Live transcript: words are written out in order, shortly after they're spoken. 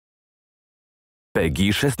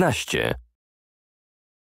PEGI 16.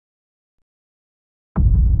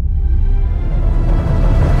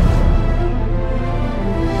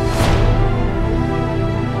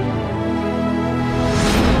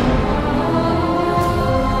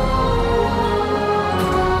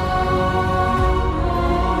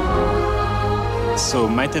 So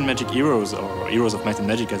Might and Magic Heroes, or Heroes of Might and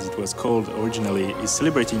Magic as it was called originally, is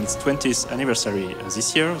celebrating its 20th anniversary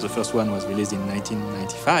this year. The first one was released in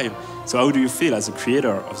 1995. So how do you feel as a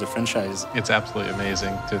creator of the franchise? It's absolutely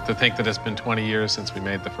amazing to think that it's been 20 years since we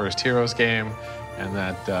made the first Heroes game, and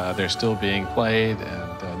that they're still being played,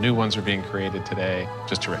 and new ones are being created today.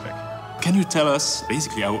 Just terrific. Can you tell us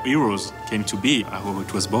basically how Heroes came to be, how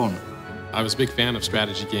it was born? I was a big fan of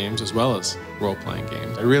strategy games as well as role-playing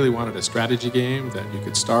games. I really wanted a strategy game that you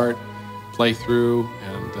could start, play through,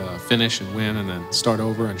 and finish and win, and then start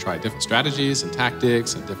over and try different strategies and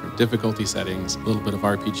tactics and different difficulty settings, a little bit of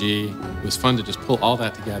RPG. It was fun to just pull all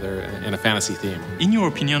that together in a fantasy theme. In your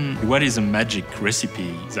opinion, what is a magic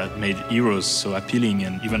recipe that made Heroes so appealing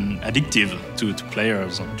and even addictive to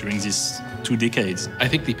players during these 2 decades? I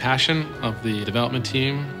think the passion of the development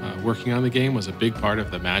team working on the game was a big part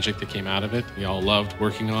of the magic that came out of it. We all loved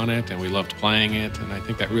working on it and we loved playing it, and I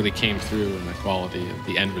think that really came through in the quality of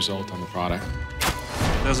the end result on the product.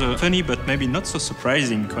 There's a funny but maybe not so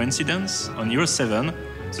surprising coincidence. On Heroes 7,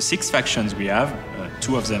 the 6 factions we have,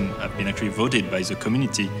 2 of them have been actually voted by the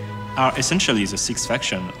community, are essentially the 6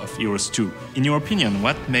 faction of Heroes 2. In your opinion,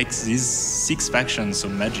 what makes these 6 factions so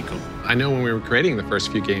magical? I know when we were creating the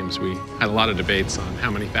first few games, we had a lot of debates on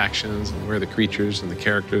how many factions and where the creatures and the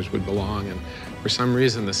characters would belong, and for some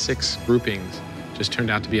reason the 6 groupings just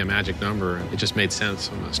turned out to be a magic number, and it just made sense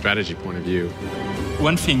from a strategy point of view.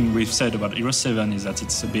 One thing we've said about Heroes 7 is that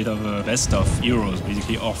it's a bit of a best of Heroes,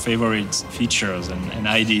 basically our favorite features and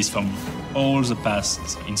ideas from all the past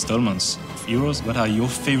installments of Heroes. What are your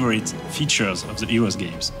favorite features of the Heroes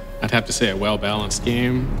games? I'd have to say a well-balanced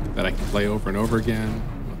game that I can play over and over again,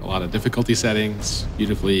 with a lot of difficulty settings,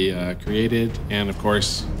 beautifully created, and of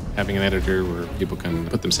course, having an editor where people can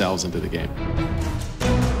put themselves into the game.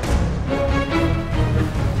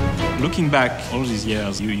 Looking back all these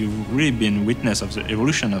years, you've really been witness of the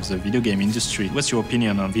evolution of the video game industry. What's your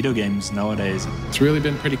opinion on video games nowadays? It's really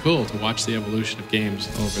been pretty cool to watch the evolution of games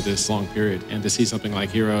over this long period, and to see something like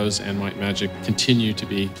Heroes and Might and Magic continue to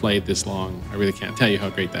be played this long. I really can't tell you how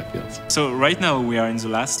great that feels. So right now we are in the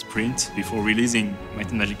last sprint before releasing Might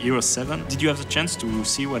and Magic Heroes 7. Did you have the chance to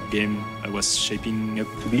see what game was shaping up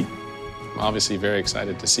to be? I'm obviously very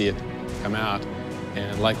excited to see it come out,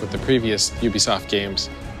 and like with the previous Ubisoft games,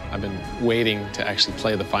 I've been waiting to actually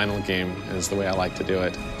play the final game, is the way I like to do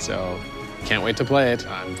it. So can't wait to play it.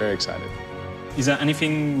 I'm very excited. Is there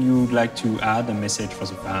anything you'd like to add, a message for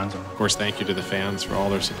the fans? Of course, thank you to the fans for all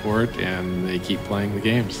their support, and they keep playing the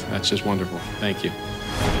games. That's just wonderful. Thank you.